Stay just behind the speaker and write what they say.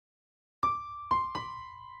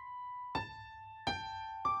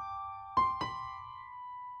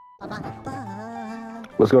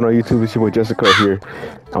What's going on YouTube? It's your boy JestaCrow here.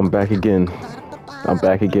 I'm back again. I'm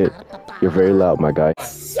back again. You're very loud, my guy.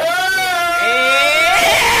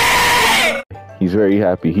 He's very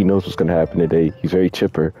happy. He knows what's gonna happen today. He's very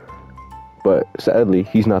chipper. But sadly,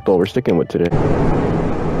 he's not the one we're sticking with today.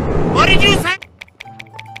 What did you say?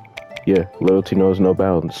 Yeah, loyalty knows no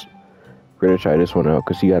bounds. We're gonna try this one out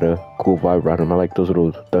because he got a cool vibe around him. I like those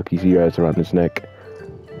little duckies he has around his neck.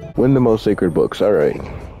 Win the most sacred books. Alright.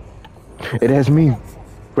 It has me.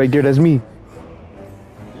 Right there, that's me.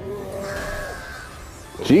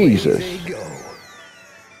 Jesus. Away they go.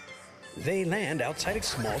 They land outside a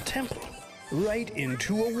small temple, right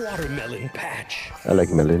into a watermelon patch. I like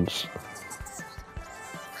melons.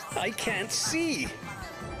 I can't see.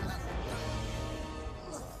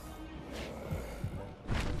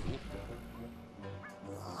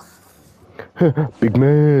 Big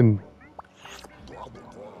man.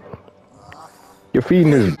 You're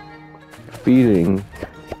feeding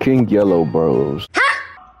King Yellow Bros.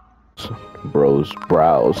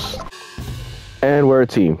 Brows. And we're a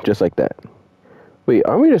team, just like that. Wait,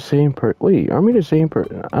 aren't we the same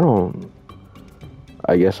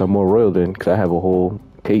I guess I'm more royal then, because I have a whole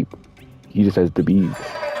cape. He just has the beads.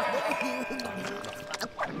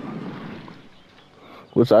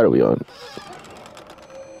 What side are we on?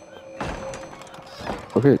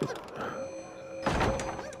 Okay.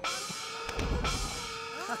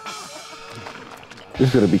 This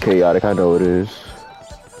is gonna be chaotic, I know it is.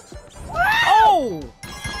 Oh!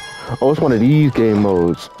 Oh, it's one of these game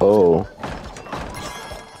modes. Oh.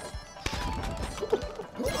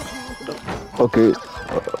 Okay.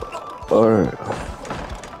 Alright.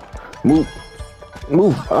 Move.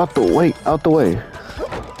 Out the way.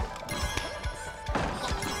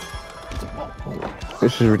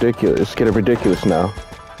 This is ridiculous. It's getting ridiculous now.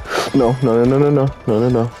 No.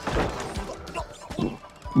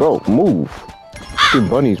 Bro, move. Good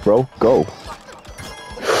bunnies, bro. Go.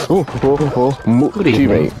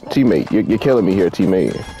 Teammate, you're killing me here,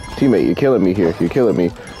 teammate. Teammate, you're killing me here. You're killing me.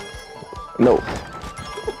 No.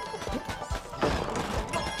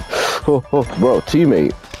 Bro,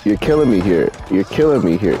 teammate, you're killing me here. You're killing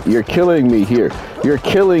me here. You're killing me here. You're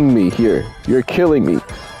killing me here. You're killing me,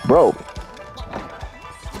 bro.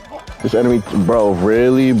 This enemy, bro,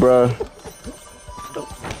 really, bro?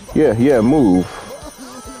 Yeah, move.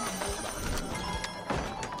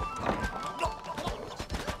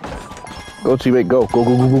 Go, teammate, go. Go.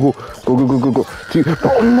 Oh,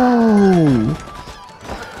 no.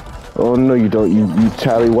 Oh, no, you don't. You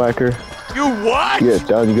tallywhacker. You what? Yeah,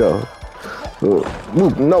 down you go.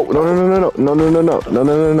 Move. No.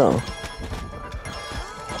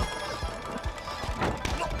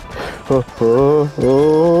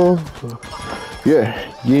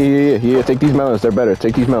 Yeah. Take these melons. They're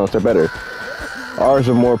better. Ours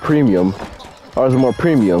are more premium.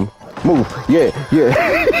 Move. Yeah.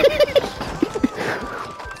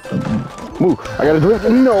 Move. I gotta do it.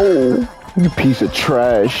 No. You piece of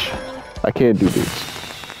trash. I can't do this.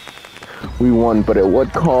 We won, but at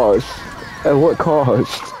what cost? At what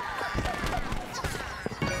cost?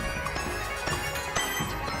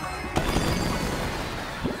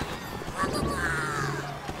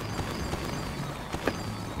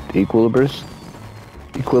 The equilibrist.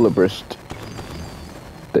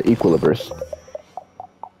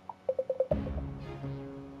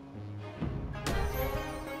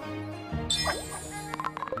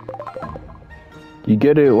 You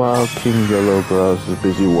get it while King Yellow Brows is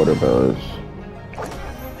busy watermelons.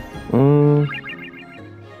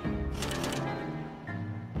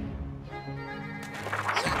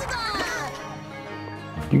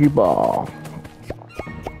 Yugi ball.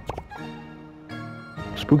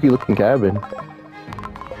 Spooky looking cabin.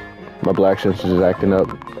 My black sense is acting up.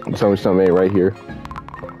 Tell me something ain't right here.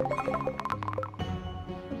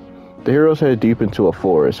 The heroes head deep into a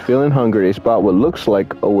forest. Feeling hungry, they spot what looks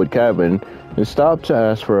like a wood cabin and stop to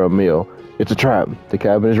ask for a meal. It's a trap. The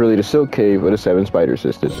cabin is really the silk cave of the 7 spider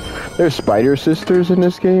sisters. There's spider sisters in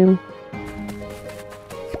this game?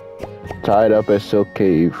 Tied up at silk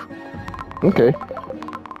cave. Okay.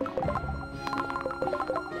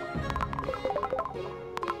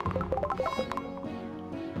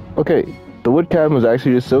 Okay, the wood cabin was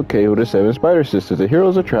actually the silk cave with the 7 spider sisters. The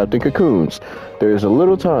heroes are trapped in cocoons. There is a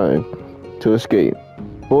little time to escape.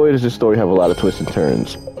 Boy, does this story have a lot of twists and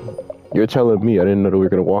turns. You're telling me I didn't know that we were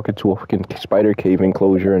gonna walk into a fucking spider cave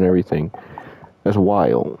enclosure and everything. That's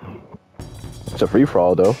wild. It's a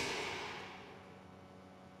free-for-all, though.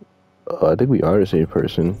 I think we are the same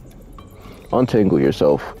person. Untangle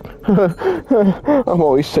yourself. I'm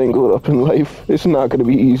always tangled up in life. It's not gonna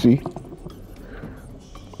be easy.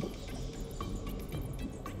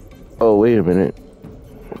 Oh, wait a minute.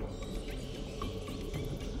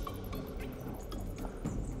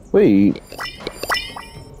 Wait.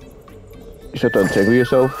 You have to untangle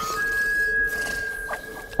yourself?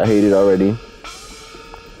 I hate it already.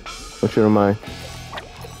 Which one am I?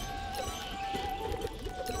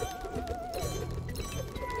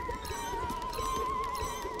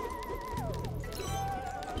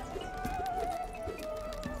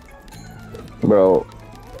 Bro,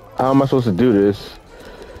 how am I supposed to do this?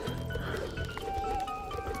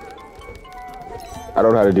 I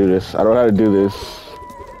don't know how to do this. I don't know how to do this.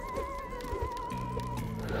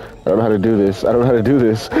 I don't know how to do this. I don't know how to do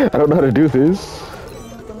this. I don't know how to do this.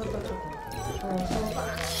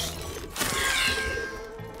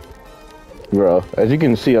 Bro, as you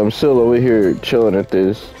can see, I'm still over here chilling at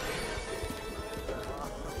this.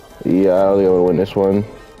 Yeah, I don't think I'm gonna win this one.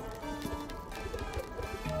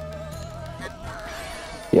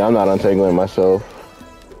 Yeah, I'm not untangling myself.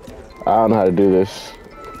 I don't know how to do this.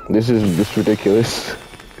 This is ridiculous.